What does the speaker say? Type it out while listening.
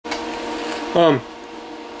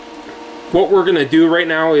What we're gonna do right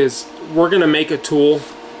now is we're gonna make a tool,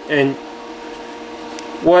 and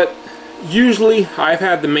what usually I've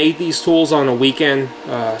had to make these tools on a weekend.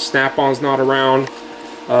 Snap-on's not around.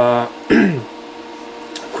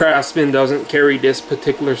 Craftsman doesn't carry this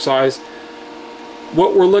particular size.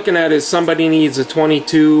 What we're looking at is somebody needs a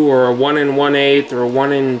 22 or a 1 1/8 or a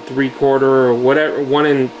 1 3/4 or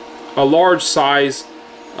whatever, a large size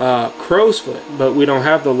crow's foot, but we don't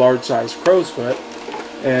have the large size crow's foot,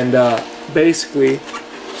 and basically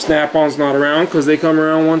Snap-on's not around because they come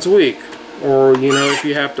around once a week, or you know, if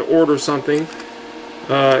you have to order something,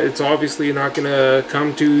 it's obviously not going to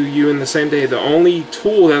come to you in the same day. The only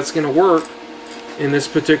tool that's going to work in this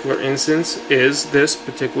particular instance is this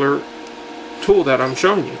particular tool that I'm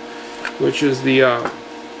showing you, which is the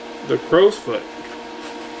crow's foot,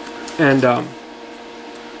 and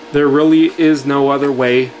there really is no other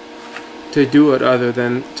way to do it other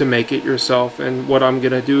than to make it yourself. And what I'm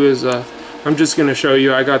gonna do is I'm just gonna show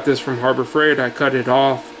you. I got this from Harbor Freight. I cut it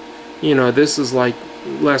off. You know, this is like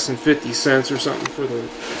less than 50 cents or something for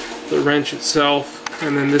the wrench itself,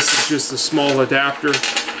 and then this is just a small adapter.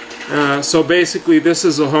 So basically this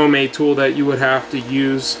is a homemade tool that you would have to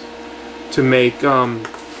use to make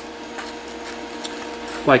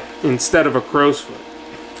like instead of a crow's foot.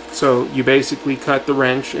 So you basically cut the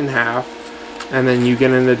wrench in half, and then you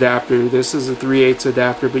get an adapter. This is a 3/8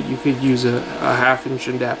 adapter, but you could use a 1/2 inch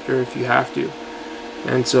adapter if you have to.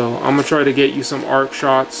 And so I'm gonna try to get you some arc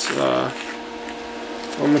shots. I'm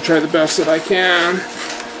gonna try the best that I can.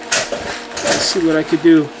 Let's see what I could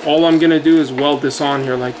do. All I'm gonna do is weld this on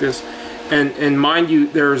here like this, and mind you,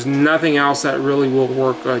 there's nothing else that really will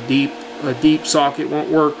work. A deep socket won't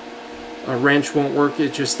work. A wrench won't work.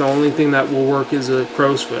 It's just the only thing that will work is a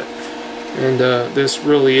crow's foot, and this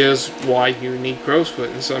really is why you need crow's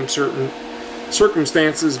foot in some certain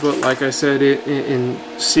circumstances. But like I said, in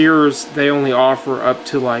Sears they only offer up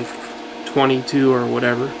to like 22 or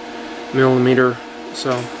whatever millimeter.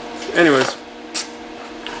 So anyways,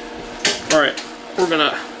 alright, we're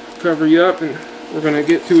gonna cover you up and we're gonna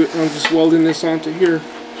get to it. I'm just welding this onto here.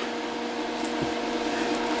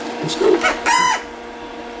 Let's go.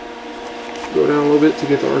 Go down a little bit to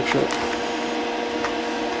get the arc shot.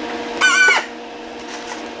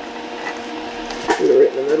 Get it right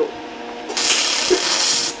in the middle.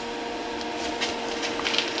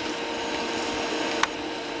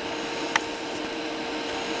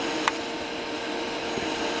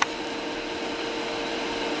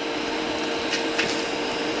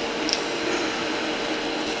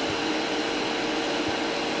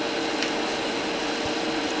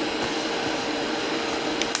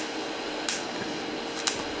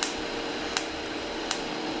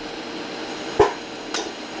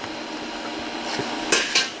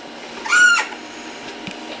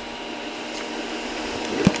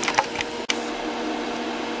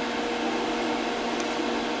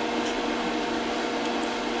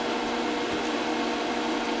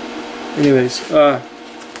 Anyways,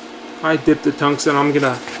 I dipped the tungsten. I'm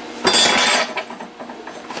gonna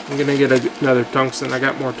get another tungsten. I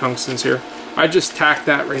got more tungstens here. I just tacked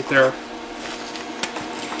that right there.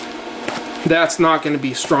 That's not going to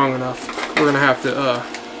be strong enough. We're gonna have to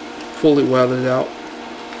fully weld it out.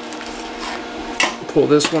 Pull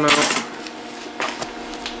this one out.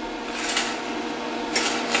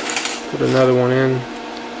 Put another one in.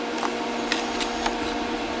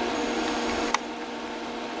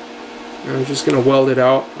 And I'm just going to weld it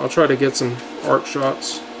out. I'll try to get some arc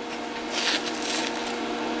shots.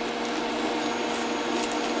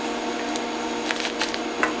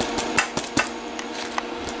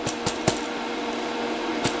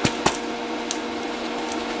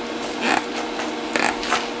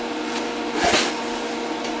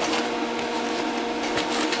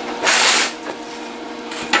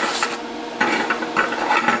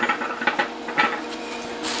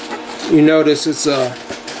 You notice it's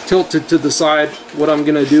tilted to the side. What I'm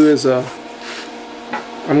gonna do is I'm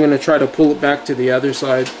gonna try to pull it back to the other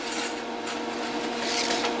side.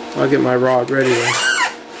 I'll get my rod ready then.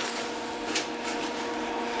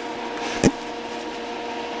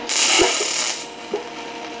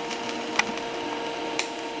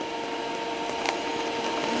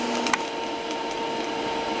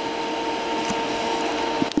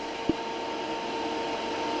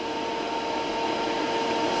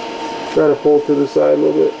 Try to pull to the side a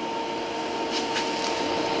little bit.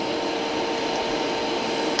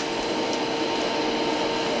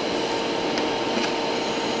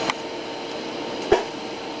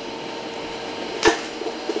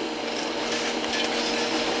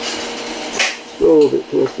 A little bit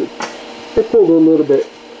twisted. It pulled a little bit.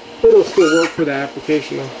 It'll still work for the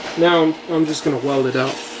application though. Now I'm just going to weld it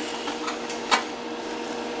out.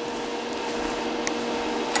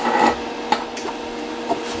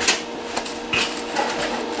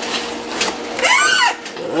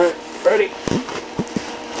 Alright, ready.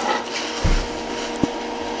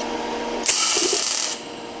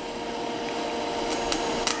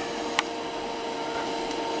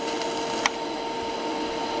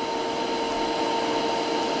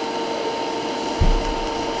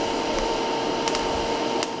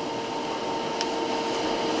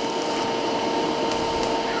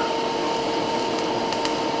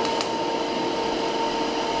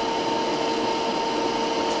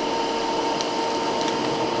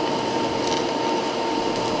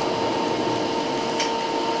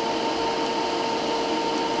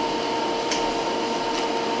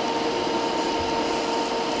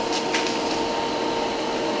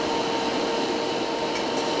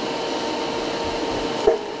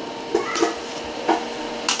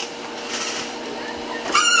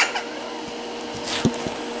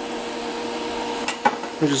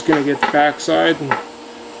 I'm just going to get the back side and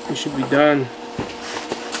we should be done.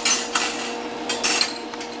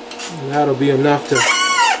 And that'll be enough to,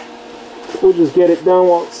 we'll just get it done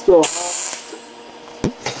while it's still hot.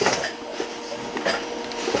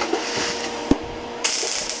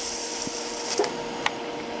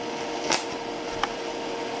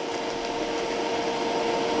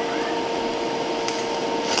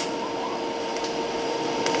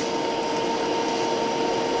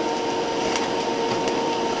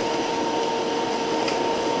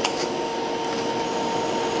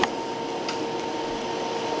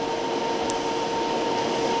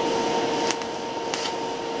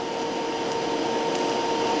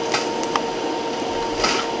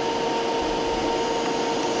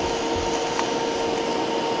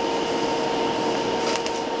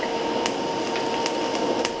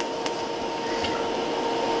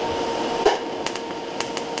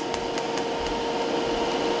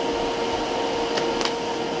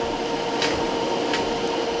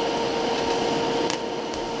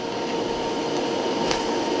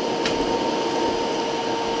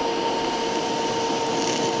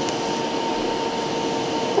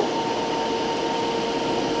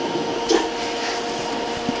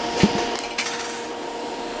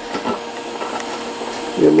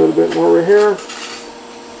 Get a little bit more right here.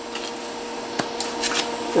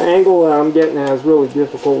 The angle that I'm getting at is really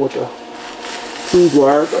difficult with the feed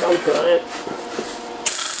wire, but I'm trying.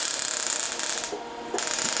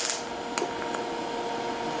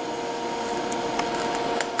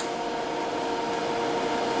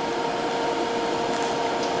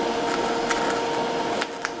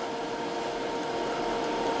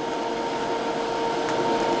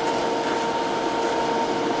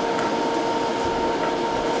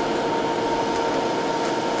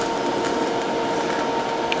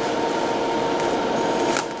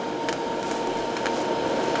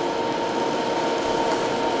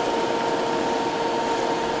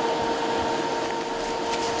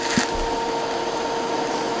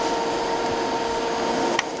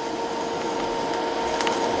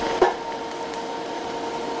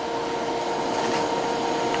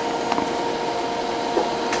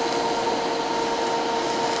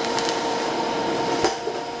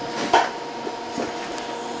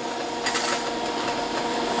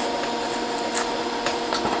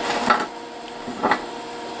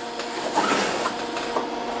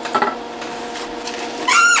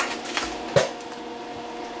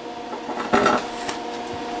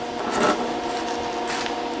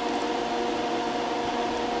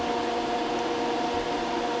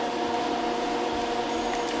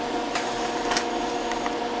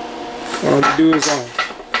 What I'm going to do is,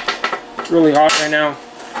 it's really hot right now.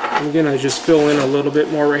 I'm going to just fill in a little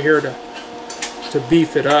bit more right here to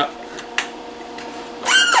beef it up.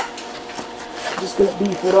 Just going to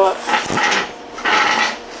beef it up.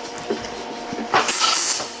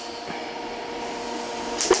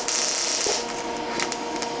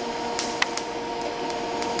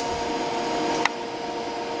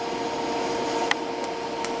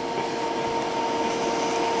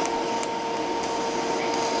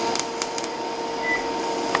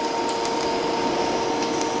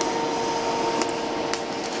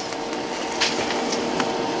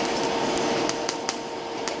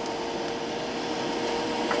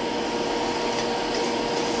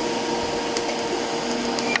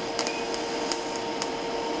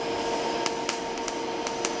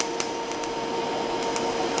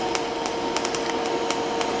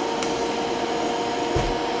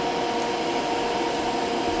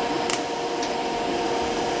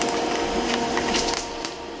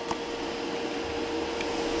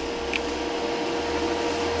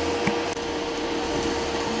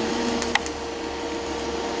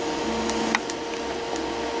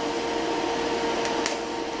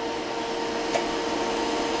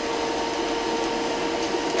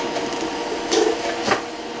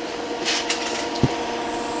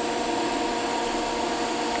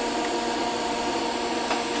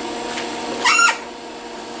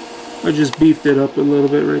 I just beefed it up a little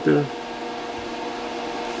bit right there.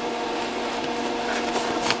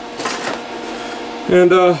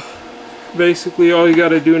 And basically all you got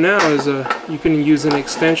to do now is you can use an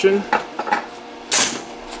extension.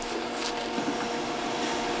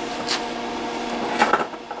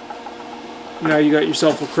 Now you got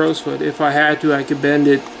yourself a crow's foot. If I had to, I could bend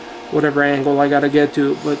it whatever angle I got to get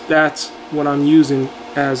to, but that's what I'm using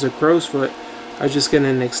as a crow's foot. I just get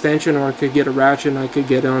an extension, or I could get a ratchet and I could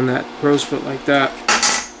get on that crow's foot like that.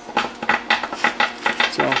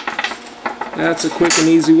 So that's a quick and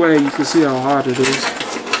easy way. You can see how hot it is.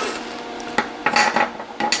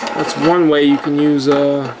 That's one way you can use.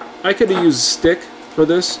 I could have used a stick for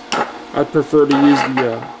this. I'd prefer to use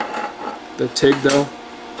the Tig though,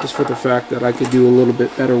 just for the fact that I could do a little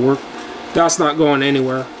bit better work. That's not going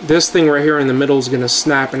anywhere. This thing right here in the middle is going to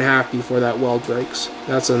snap in half before that weld breaks.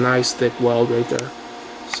 That's a nice thick weld right there.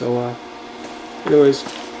 So anyways,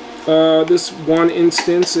 this one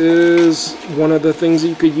instance is one of the things that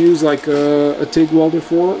you could use like a Tig welder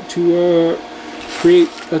for to create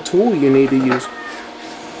a tool you need to use.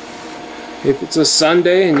 If it's a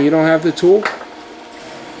Sunday and you don't have the tool,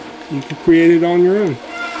 you can create it on your own.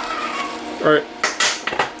 Alright,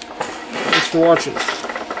 thanks for watching.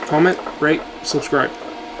 Comment, rate, subscribe.